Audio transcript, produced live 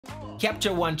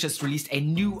Capture One just released a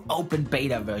new open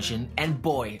beta version, and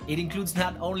boy, it includes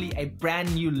not only a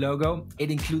brand new logo,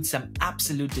 it includes some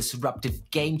absolute disruptive,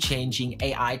 game-changing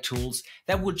AI tools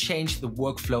that will change the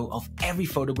workflow of every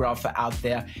photographer out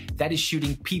there that is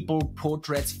shooting people,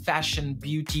 portraits, fashion,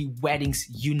 beauty, weddings,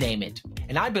 you name it.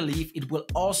 And I believe it will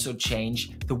also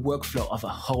change the workflow of a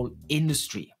whole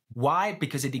industry. Why?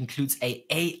 Because it includes a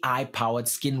AI-powered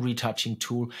skin retouching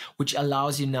tool, which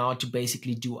allows you now to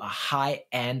basically do a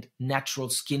high-end natural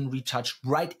skin retouch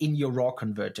right in your RAW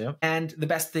converter. And the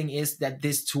best thing is that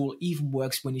this tool even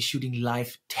works when you're shooting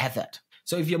live tethered.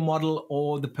 So if your model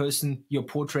or the person you're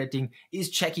portraiting is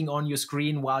checking on your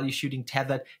screen while you're shooting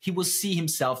tethered, he will see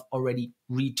himself already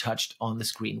retouched on the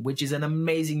screen, which is an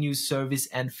amazing new service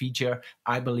and feature,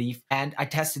 I believe. And I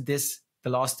tested this the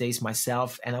last days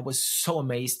myself, and I was so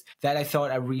amazed that I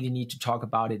thought I really need to talk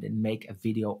about it and make a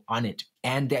video on it.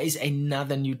 And there is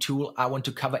another new tool I want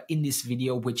to cover in this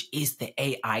video, which is the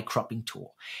AI cropping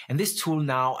tool. And this tool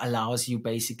now allows you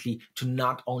basically to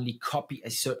not only copy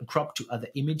a certain crop to other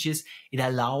images, it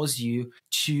allows you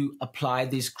to apply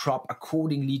this crop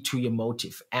accordingly to your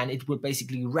motif. And it will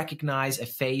basically recognize a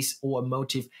face or a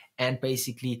motif and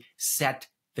basically set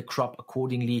the crop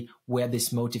accordingly where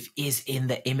this motif is in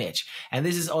the image. And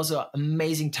this is also an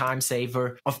amazing time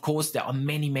saver. Of course, there are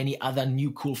many other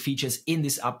new cool features in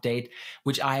this update,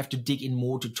 which I have to dig in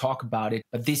more to talk about it.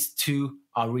 But these two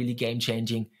are really game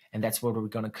changing. And that's what we're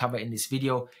going to cover in this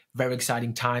video. Very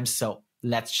exciting times. So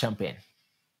let's jump in.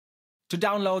 To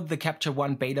download the Capture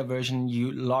One beta version, you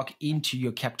log into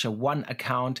your Capture One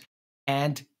account,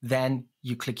 and then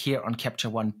you click here on Capture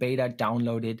One Beta,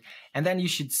 download it, and then you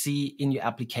should see in your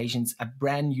applications a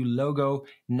brand new logo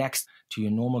next to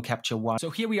your normal Capture One. So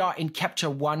here we are in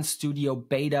Capture One Studio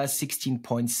Beta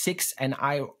 16.6, and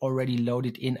I already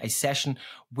loaded in a session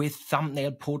with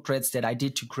thumbnail portraits that I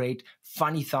did to create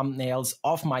funny thumbnails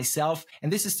of myself.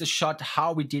 And this is the shot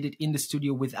how we did it in the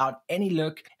studio without any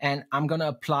look, and I'm gonna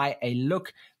apply a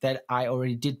look that I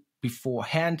already did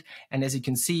beforehand. And as you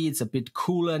can see, it's a bit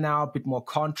cooler now, a bit more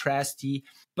contrasty.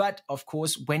 But of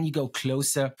course, when you go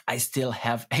closer, I still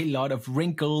have a lot of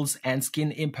wrinkles and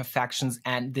skin imperfections,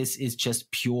 and this is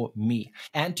just pure me.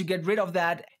 And to get rid of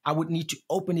that, I would need to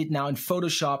open it now in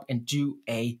Photoshop and do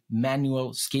a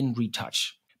manual skin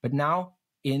retouch. But now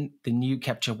in the new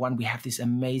Capture One, we have this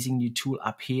amazing new tool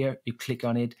up here. You click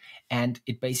on it and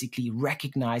it basically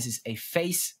recognizes a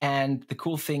face. And the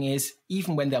cool thing is,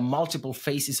 even when there are multiple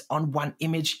faces on one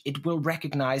image, it will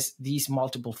recognize these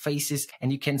multiple faces,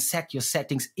 and you can set your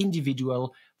settings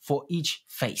individual for each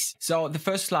face. So the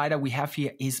first slider we have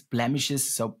here is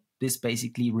blemishes. So this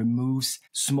basically removes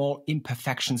small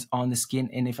imperfections on the skin.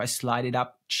 And if I slide it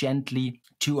up gently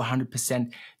to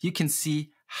 100%, you can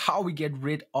see how we get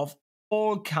rid of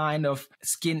all kind of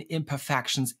skin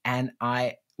imperfections. And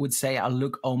I would say I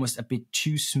look almost a bit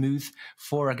too smooth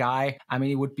for a guy. I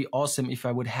mean, it would be awesome if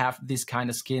I would have this kind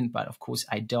of skin, but of course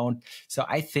I don't. So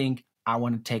I think I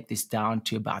want to take this down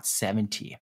to about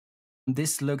 70.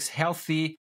 This looks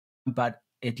healthy, but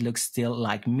it looks still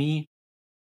like me.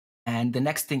 And the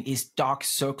next thing is dark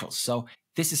circles. So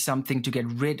this is something to get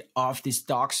rid of these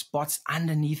dark spots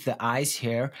underneath the eyes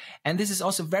here. And this is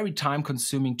also very time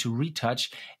consuming to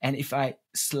retouch. And if I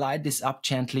slide this up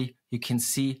gently, you can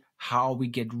see how we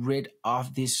get rid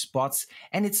of these spots.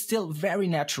 And it's still very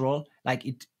natural. Like,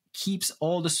 it keeps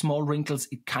all the small wrinkles.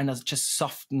 It kind of just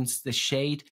softens the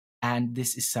shade. And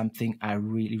this is something I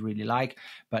really like.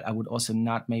 But I would also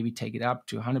not maybe take it up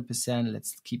to 100%.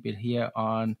 Let's keep it here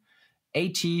on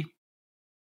 80.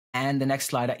 And the next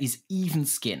slider is even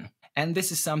skin. And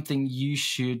this is something you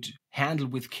should handle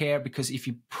with care, because if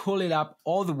you pull it up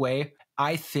all the way,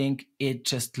 I think it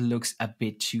just looks a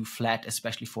bit too flat,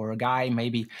 especially for a guy.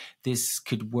 Maybe this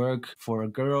could work for a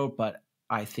girl, but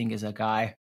I think as a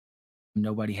guy,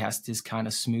 nobody has this kind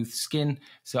of smooth skin.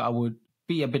 So I would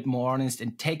be a bit more honest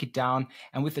and take it down.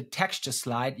 And with the texture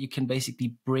slide, you can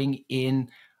basically bring in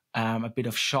a bit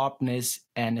of sharpness,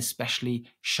 and especially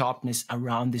sharpness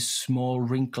around these small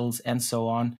wrinkles and so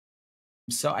on.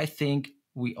 So I think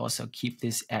we also keep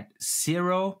this at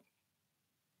 0,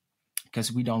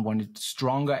 because we don't want it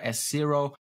stronger as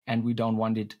 0 and we don't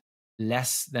want it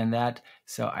less than that.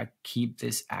 So I keep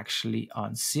this actually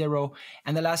on 0.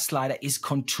 And the last slider is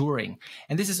contouring.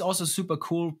 And this is also super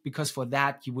cool, because for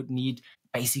that you would need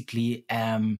basically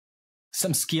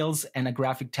some skills and a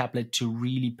graphic tablet to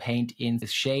really paint in the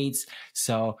shades.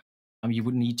 So you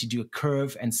would need to do a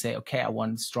curve and say, okay, I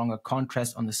want stronger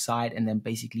contrast on the side, and then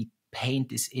basically paint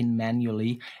this in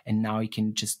manually. And now you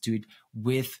can just do it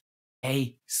with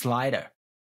a slider.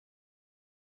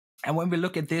 And when we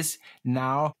look at this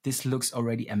now, this looks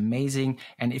already amazing.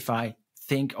 And if I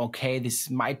think, okay, this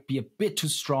might be a bit too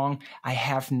strong, I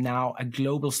have now a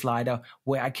global slider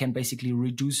where I can basically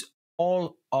reduce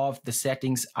all of the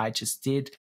settings I just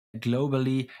did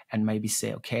globally and maybe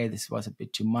say, okay, this was a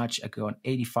bit too much. I go on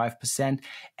 85%.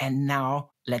 And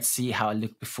now let's see how I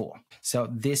looked before. So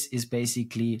this is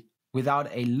basically without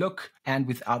a look and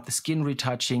without the skin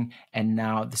retouching, and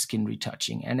now the skin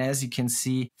retouching. And as you can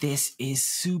see, this is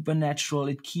super natural.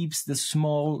 It keeps the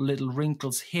small little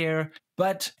wrinkles here,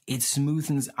 but it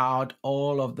smoothens out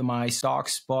all of my dark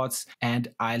spots, and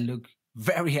I look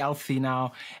very healthy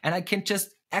now. And I can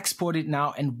just export it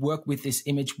now and work with this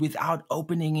image without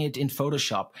opening it in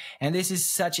Photoshop. And this is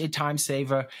such a time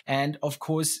saver. And of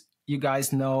course, you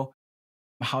guys know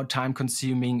how time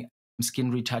consuming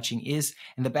skin retouching is.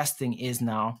 And the best thing is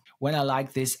now, when I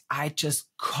like this, I just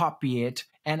copy it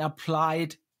and apply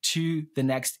it to the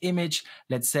next image.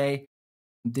 Let's say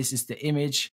this is the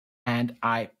image and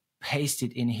I paste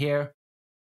it in here.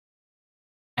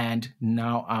 And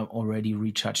now I've already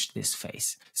retouched this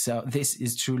face. So this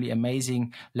is truly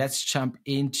amazing. Let's jump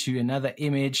into another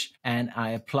image and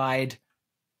I applied,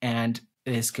 and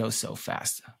this goes so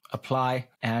fast. Apply,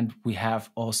 and we have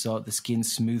also the skin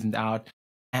smoothened out.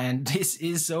 And this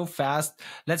is so fast.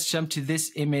 Let's jump to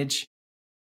this image.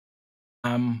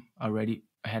 Already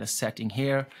had a setting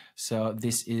here. So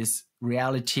this is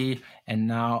reality. And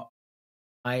now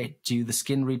I do the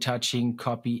skin retouching,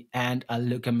 copy, and I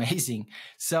look amazing.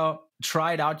 So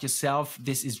try it out yourself.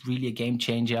 This is really a game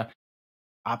changer.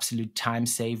 Absolute time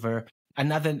saver.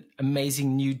 Another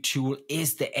amazing new tool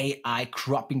is the AI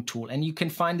cropping tool. And you can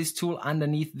find this tool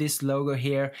underneath this logo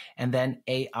here, and then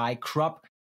AI crop.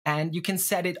 And you can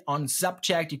set it on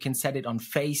subject, you can set it on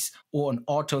face or on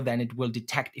auto, then it will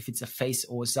detect if it's a face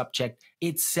or a subject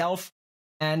itself.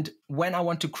 And when I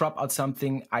want to crop out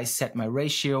something, I set my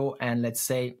ratio, and let's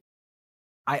say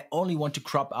I only want to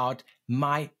crop out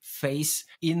my face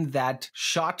in that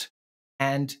shot.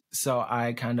 And so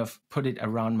I kind of put it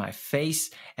around my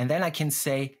face, and then I can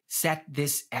say, set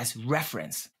this as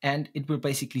reference, and it will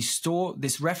basically store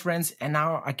this reference. And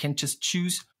now I can just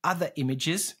choose other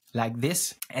images like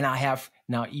this. And I have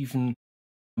now even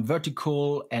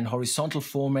vertical and horizontal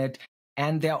format,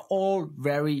 and they're all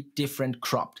very different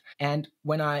cropped. And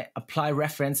when I apply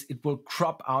reference, it will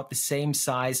crop out the same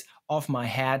size of my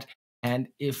head. And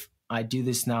if I do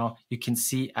this now, you can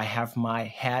see I have my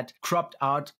head cropped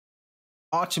out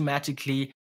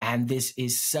automatically. And this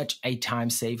is such a time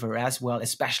saver as well,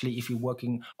 especially if you're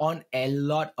working on a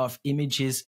lot of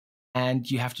images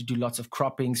and you have to do lots of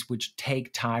croppings, which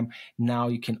take time. Now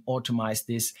you can automate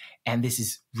this, and this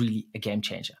is really a game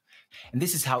changer. And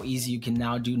this is how easy you can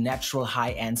now do natural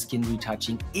high-end skin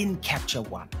retouching in Capture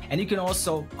One. And you can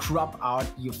also crop out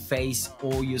your face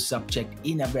or your subject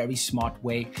in a very smart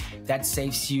way. That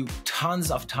saves you tons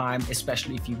of time,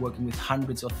 especially if you're working with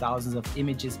hundreds or thousands of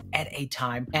images at a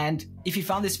time. And if you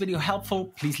found this video helpful,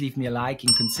 please leave me a like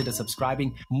and consider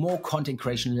subscribing. More content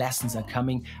creation lessons are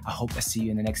coming. I hope I see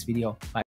you in the next video. Bye.